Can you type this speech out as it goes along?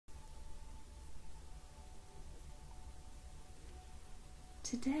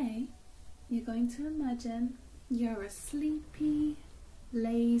Today, you're going to imagine you're a sleepy,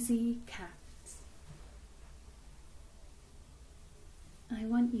 lazy cat. I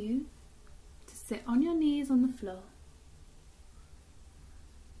want you to sit on your knees on the floor.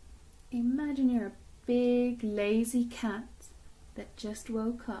 Imagine you're a big, lazy cat that just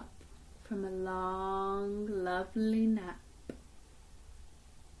woke up from a long, lovely nap.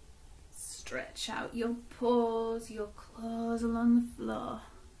 Stretch out your paws, your claws along the floor.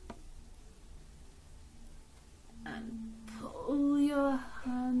 And pull your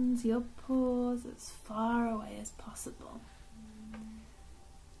hands, your paws as far away as possible.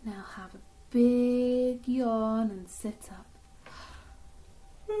 Now have a big yawn and sit up.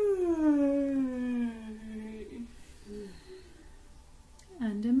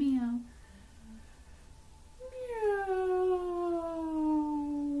 And a meow.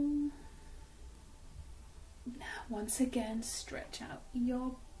 Now once again stretch out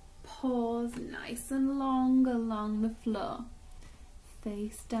your paws nice and long along the floor,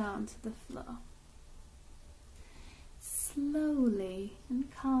 face down to the floor. Slowly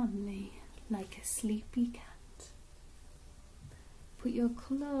and calmly, like a sleepy cat, put your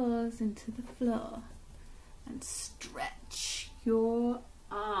claws into the floor and stretch your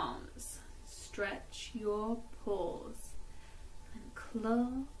arms, stretch your paws, and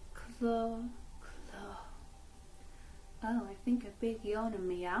claw, claw, claw. Oh, I think a big yawn and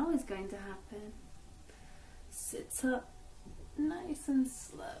meow is going to happen. Sit up nice and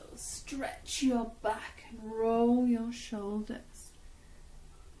slow. Stretch your back and roll your shoulders.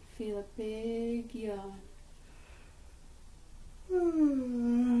 Feel a big yawn.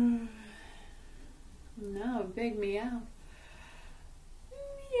 Now a big meow.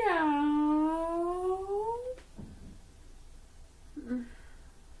 Meow.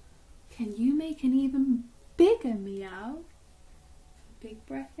 Can you make an even bigger meow? Big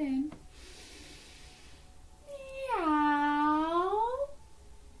breath in. Meow.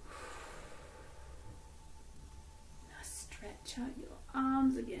 Now stretch out your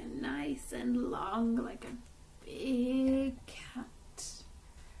arms again, nice and long, like a big cat.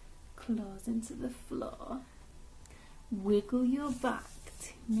 Claws into the floor. Wiggle your back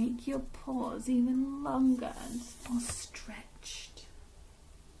to make your paws even longer and more stretched.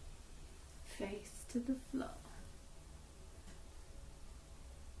 Face to the floor.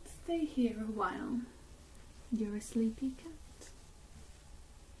 Stay here a while. You're a sleepy cat.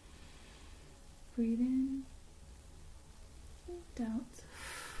 Breathe in and out.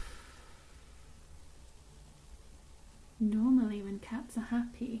 Normally when cats are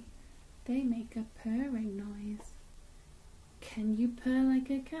happy, they make a purring noise. Can you purr like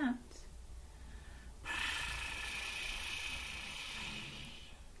a cat?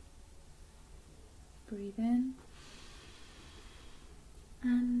 Breathe in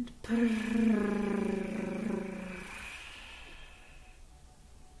and purr.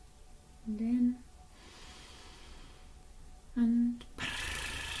 And in and purr.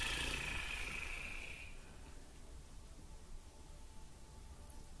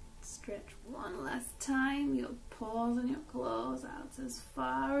 Stretch one last time, your paws and your claws out as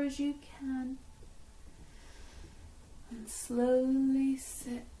far as you can. And slowly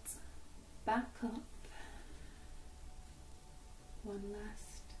sit back up. One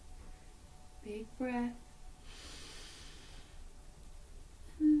last big breath.